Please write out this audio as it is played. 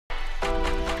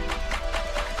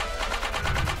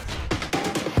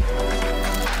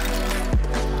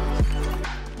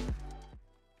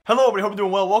Hello everybody, hope you're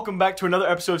doing well. Welcome back to another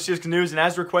episode of CSGO News, and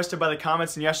as requested by the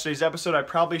comments in yesterday's episode, I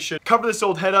probably should cover this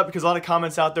old head up because a lot of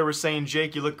comments out there were saying,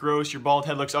 Jake, you look gross, your bald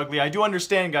head looks ugly. I do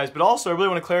understand, guys, but also I really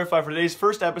want to clarify for today's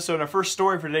first episode, and our first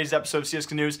story for today's episode of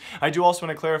CSGO News, I do also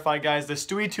want to clarify, guys, the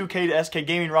Stewie 2K to SK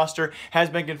Gaming roster has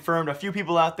been confirmed. A few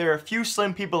people out there, a few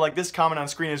slim people like this comment on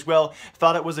screen as well,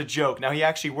 thought it was a joke. Now, he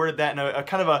actually worded that in a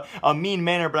kind of a mean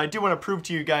manner, but I do want to prove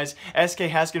to you guys, SK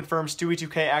has confirmed Stewie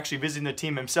 2K actually visiting the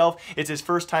team himself. It's his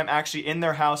first time actually in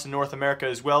their house in North America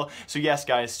as well. So yes,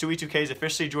 guys, Stewie 2K has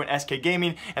officially joined SK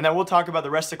Gaming, and then we'll talk about the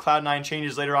rest of Cloud9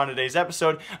 changes later on in today's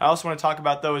episode. I also want to talk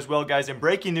about though as well, guys, in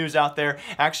breaking news out there,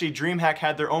 actually DreamHack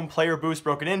had their own player boost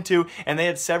broken into, and they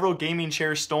had several gaming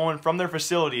chairs stolen from their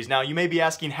facilities. Now, you may be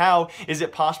asking, how is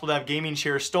it possible to have gaming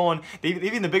chairs stolen?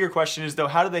 Even the bigger question is though,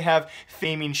 how do they have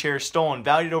gaming chairs stolen?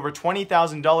 Valued at over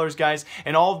 $20,000, guys,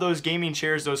 and all of those gaming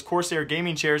chairs, those Corsair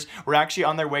gaming chairs, were actually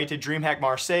on their way to DreamHack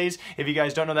Marseille. If you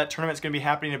guys don't know, that tournament's going to be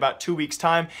happening in about 2 weeks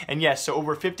time, and yes, so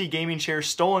over 50 gaming chairs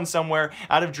stolen somewhere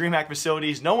out of DreamHack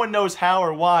facilities. No one knows how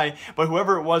or why, but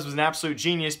whoever it was an absolute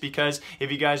genius, because if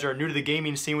you guys are new to the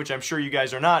gaming scene, which I'm sure you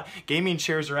guys are not, gaming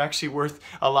chairs are actually worth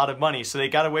a lot of money, so they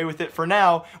got away with it for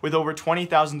now with over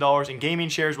 $20,000 in gaming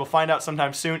chairs. We'll find out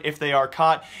sometime soon if they are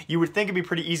caught. You would think it'd be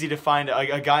pretty easy to find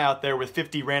a guy out there with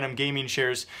 50 random gaming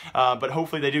chairs, but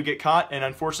hopefully they do get caught, and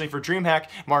unfortunately for DreamHack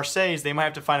Marseille, they might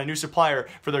have to find a new supplier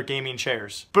for their gaming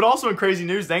chairs. But also in crazy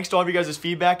news, thanks to all of you guys'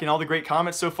 feedback and all the great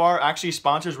comments so far, actually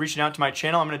sponsors reaching out to my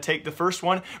channel. I'm going to take the first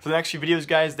one for the next few videos,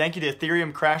 guys. Thank you to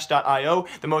EthereumCrash.io,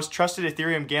 the most trusted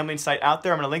Ethereum gambling site out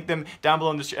there. I'm going to link them down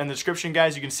below in the description,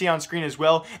 guys. You can see on screen as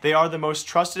well. They are the most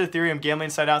trusted Ethereum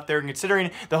gambling site out there, and considering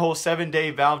the whole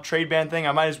 7-day Valve trade ban thing,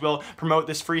 I might as well promote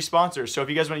this free sponsor. So if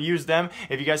you guys want to use them,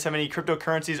 if you guys have any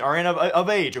cryptocurrencies, are of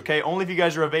age, okay? Only if you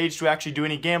guys are of age to actually do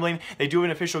any gambling. They do have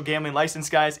an official gambling license,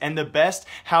 guys, and the best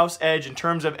house edge in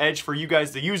terms of edge for you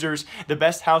guys, the users, the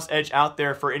best house edge out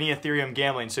there for any Ethereum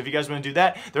gambling. So if you guys want to do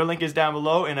that, their link is down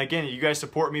below. And again, you guys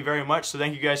support me very much, so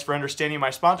thank you guys for understanding my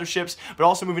sponsorships. But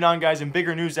also moving on, guys, in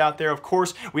bigger news out there, of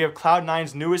course, we have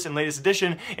Cloud9's newest and latest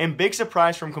edition, and big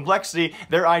surprise from Complexity,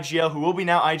 their IGL, who will be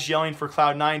now IGLing for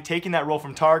Cloud9, taking that role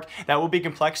from Tark. That will be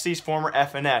Complexity's former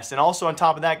FNS. And also on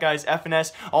top of that, guys,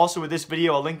 FNS, also with this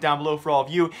video, I'll link down below for all of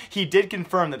you, he did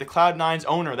confirm that the Cloud9's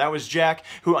owner, that was Jack,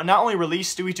 who not only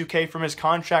released Stewie 2K from his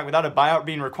contract without a buyout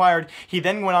being required, he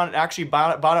then went on and actually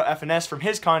bought out FNS from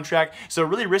his contract. So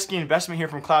really risky investment here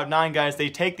from Cloud9, guys. They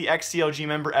take the ex-CLG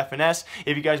member FNS.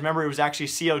 If you guys remember, it was actually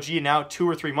CLG now 2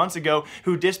 or 3 months ago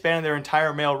who disbanded their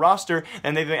entire male roster,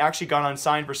 and they've actually gone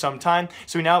unsigned for some time.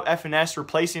 So we now have FNS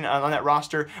replacing on that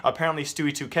roster apparently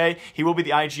Stewie 2K. He will be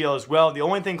the IGL as well. The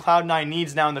only thing Cloud9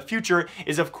 needs now in the future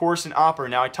is, of course, an opera.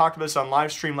 Now, I talked about this on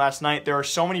live stream last night. There are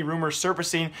so many rumors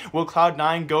surfacing. Will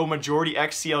Cloud9 go majority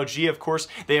ex-CLG? Of course,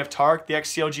 they have Tark, the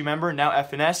ex-CLG member, now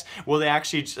FNS. Will they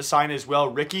actually assign as well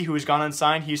Ricky, who has gone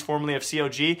unsigned? He's formerly of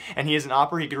CLG, and he is an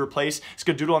opera. He could replace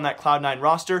Skadoodle on that Cloud9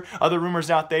 roster. Other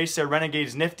rumors out there say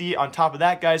Renegade's nifty. On top of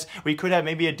that, guys, we could have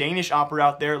maybe a Danish opera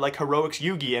out there like Heroic's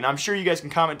Yugi, and I'm sure you guys can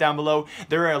comment down below.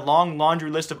 There are a long laundry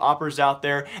list of operas out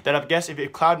there that I guess if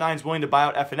Cloud9 is willing to buy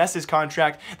out FNS's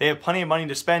contract, they have plenty of money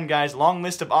to spend, guys. Long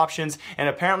list of options, and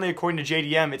apparently according to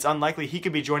JDM, it's unlikely he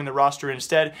could be joining the roster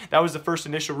instead. That was the first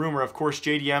initial rumor. Of course,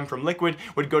 JDM from Liquid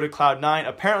would go to Cloud9.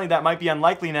 Apparently that might be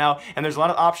unlikely now, and there's a lot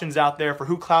of options out there for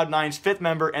who Cloud9's 5th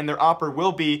member and their opera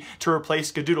will be to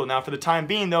replace Skadoodle. Now, for the time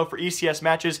being, though, for ECS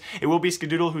matches, it will be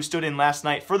Skadoodle who stood in last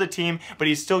night for the team, but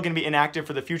he's still going to be inactive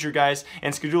for the future, guys,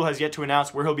 and Skadoodle has yet to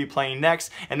announce where he'll be playing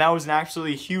next, and that was an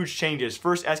absolutely huge changes.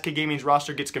 First, SK Gaming's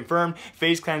roster gets confirmed,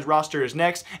 FaZe Clan's roster is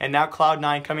next, and now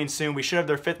Cloud9 coming soon. We should have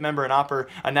their 5th member and opera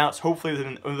announced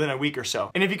hopefully within a week or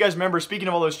so. And if you guys remember, speaking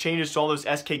of all those changes to all those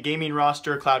SK Gaming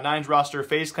roster, Cloud9's roster,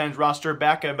 FaZe Clan's roster,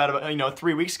 back about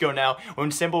 3 weeks ago now,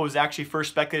 when Simple was actually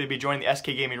first speculated to be joining the SK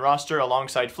Gaming roster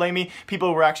alongside Flamie,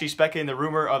 people were actually speculating the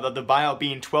rumor of the buyout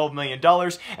being $12 million.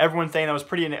 Everyone saying that was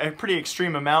a pretty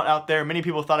extreme amount out there. Many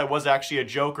people thought it was actually a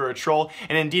joke or a troll,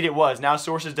 and indeed it was. Now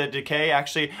sources that Decay,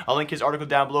 actually, I'll link his article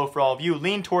down below for all of you,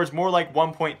 lean towards more like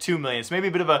 1.2 million. So maybe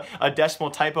a bit of a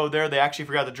decimal typo there. They actually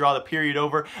forgot to draw the period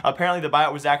over. Apparently the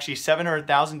buyout was actually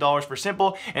 $700,000 for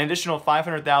Simple, an additional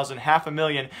 $500,000,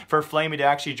 $500,000 for Flamie to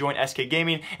actually join SK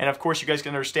Gaming. And of course, you guys can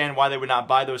understand why they would not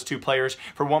buy those two players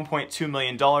for $1.2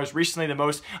 million. Recently, the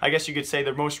most, I guess you could say,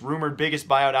 the most rumored biggest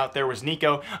buyout out there was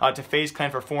Nico to FaZe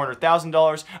Clan for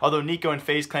 $400,000. Although Nico and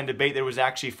FaZe Clan debate that it was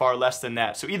actually far less than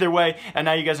that. So either way, and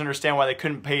now you guys understand why they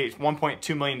couldn't pay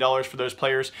 $1.2 million for those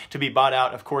players to be bought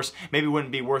out. Of course, maybe it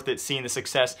wouldn't be worth it seeing the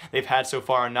success they've had so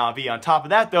far on Na'Vi. On top of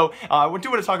that, though, I do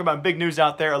want to talk about big news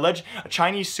out there. Alleged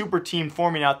Chinese super team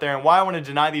forming out there, and why I want to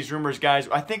deny these these rumors, guys.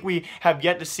 I think we have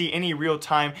yet to see any real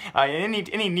time,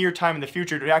 any near time in the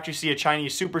future to actually see a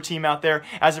Chinese super team out there.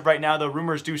 As of right now, though,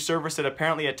 rumors do surface that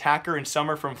apparently Attacker and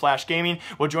Summer from Flash Gaming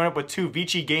will join up with 2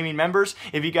 Vici Gaming members.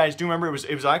 If you guys do remember,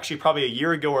 it was actually probably a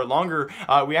year ago or longer.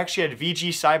 We actually had VG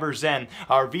Cyber Zen.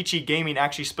 Our Vici Gaming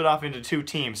actually split off into 2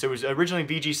 teams. So it was originally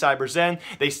VG Cyber Zen.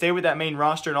 They stayed with that main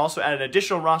roster and also added an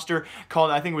additional roster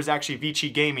called, I think it was actually Vici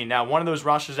Gaming. Now, one of those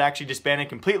rosters actually disbanded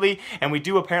completely, and we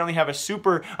do apparently have a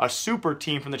super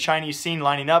team from the Chinese scene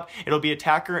lining up. It'll be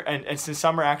Attacker and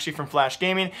Summer actually from Flash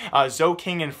Gaming, Zo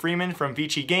King and Freeman from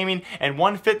Vici Gaming, and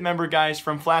 1 5th member, guys,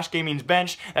 from Flash Gaming's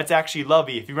bench. That's actually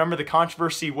Lovey. If you remember the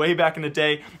controversy way back in the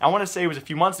day, I want to say it was a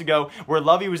few months ago, where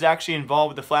Lovey was actually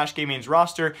involved with the Flash Gaming's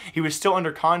roster. He was still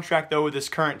under contract, though, with his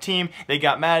current team. They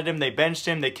got mad at him. They benched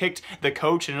him. They kicked the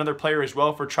coach and another player as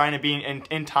well for trying to be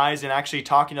in ties and actually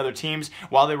talking to other teams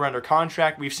while they were under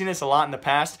contract. We've seen this a lot in the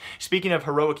past. Speaking of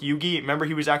Heroic Yugi, remember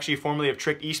he was actually formerly of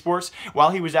Trick Esports.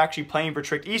 While he was actually playing for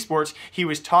Trick Esports, he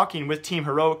was talking with Team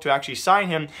Heroic to actually sign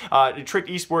him. Trick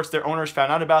Esports, their owners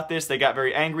found out about this. They got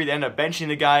very angry. They ended up benching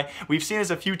the guy. We've seen this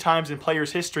a few times in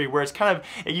players' history where it's kind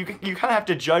of, you kind of have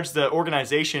to judge the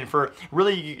organization for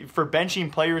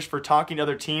benching players for talking to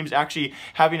other teams, actually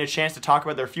having a chance to talk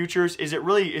about their futures. Is it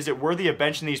worthy of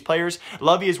benching these players?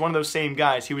 Lovey is one of those same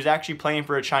guys. He was actually playing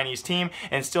for a Chinese team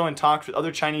and still in talks with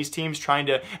other Chinese teams trying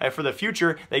to, for the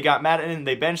future. They got mad at him.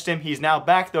 They benched him. He's now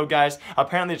back, though, guys.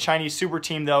 Apparently, the Chinese super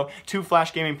team, though, 2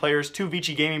 Flash Gaming players, 2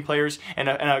 Vici Gaming players, and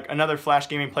another Flash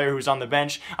Gaming player who's on the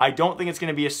bench. I don't think it's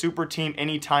going to be a super team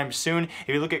anytime soon. If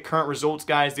you look at current results,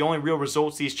 guys, the only real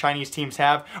results these Chinese teams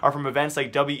have are from events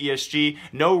like WESG.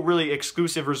 No really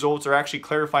exclusive results or actually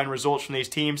clarifying results from these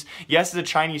teams. Yes, it's a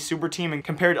Chinese super team and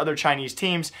compared to other Chinese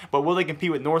teams, but will they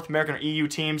compete with North American or EU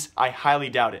teams? I highly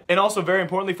doubt it. And also, very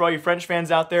importantly for all you French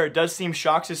fans out there, it does seem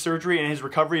Shox' surgery and his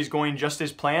recovery is going just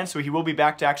as planned, so he will be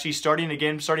back to actually starting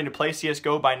to play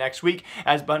CSGO by next week,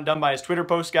 as done by his Twitter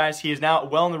post, guys. He is now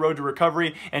well on the road to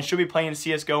recovery and should be playing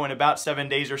CSGO in about 7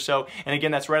 days or so. And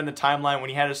again, that's right in the timeline. When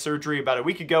he had his surgery about a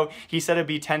week ago, he said it'd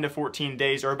be 10 to 14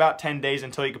 days or about 10 days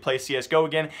until he could play CSGO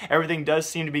again. Everything does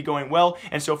seem to be going well,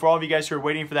 and so for all of you guys who are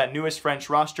waiting for that newest French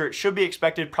roster, it should be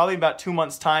expected probably about 2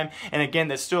 months time. And again,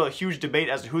 there's still a huge debate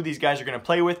as to who these guys are going to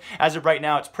play with. As of right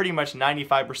now, it's pretty much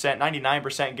 95%,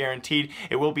 99% guaranteed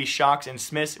it will be Shox and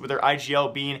Smiths, with their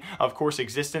IGL being, of course,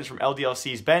 Existence from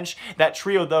LDLC's bench. That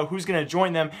trio, though, who's going to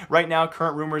join them? Right now,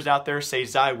 current rumors out there say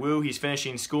Zai Wu, he's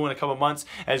finishing school in a couple months,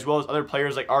 as well as other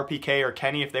players like RPK or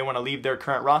Kenny if they want to leave their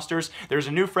current rosters. There's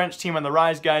a new French team on the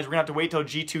rise, guys. We're going to have to wait till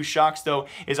G2 Shox, though,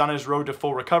 is on his road to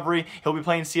full recovery. He'll be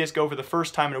playing CSGO for the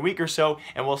first time in a week or so,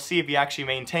 and we'll see if he actually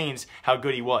maintains how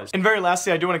good he was. And very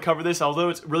lastly, I do want to cover this, although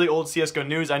it's really old CSGO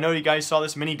news. I know you guys saw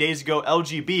this many days ago.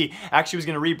 LGB actually was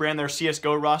going to rebrand their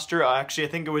CSGO roster. Actually, I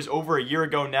think it was over a year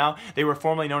ago now. They were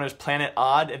formerly known as Planet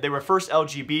Odd. They were first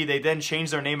LGB. They then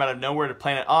changed their name out of nowhere to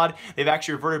Planet Odd. They've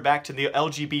actually reverted back to the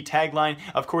LGB tagline.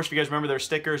 Of course, if you guys remember their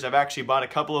stickers, I've actually bought a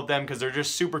couple of them because they're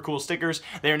just super cool stickers.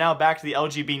 They are now back to the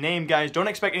LGB name, guys. Don't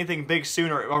expect anything big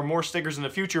soon or more stickers in the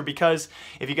future, because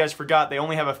if you guys forgot, they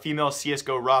only have a female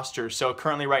CSGO roster. So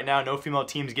currently right now, no female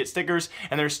teams get stickers,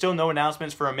 and there's still no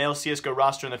announcements for a male CSGO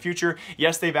roster in the future.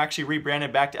 Yes, they've actually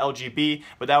rebranded back to LGB,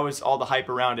 but that was all the hype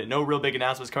around it. No real big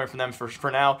announcements coming from them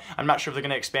for now. I'm not sure if they're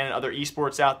going to expand in other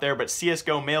esports out there, but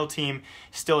CSGO male team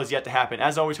still is yet to happen.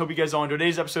 As always, hope you guys all enjoyed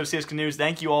today's episode of CSGO News.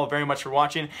 Thank you all very much for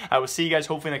watching. I will see you guys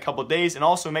hopefully in a couple days, and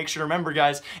also make sure to remember,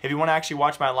 guys, if you want to actually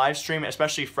watch my live stream,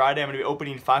 especially Friday, I'm going to be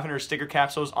opening 500 sticker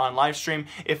capsules on live stream,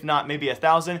 if not maybe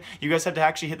 1,000. You guys have to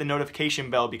actually hit the notification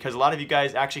bell, because a lot of you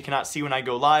guys actually cannot see when I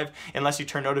go live unless you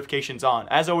turn notifications on.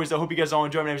 As always, I hope you guys all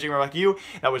enjoy. My name is Jake, like you.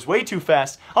 That was way too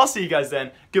fast. I'll see you guys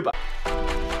then.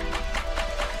 Goodbye.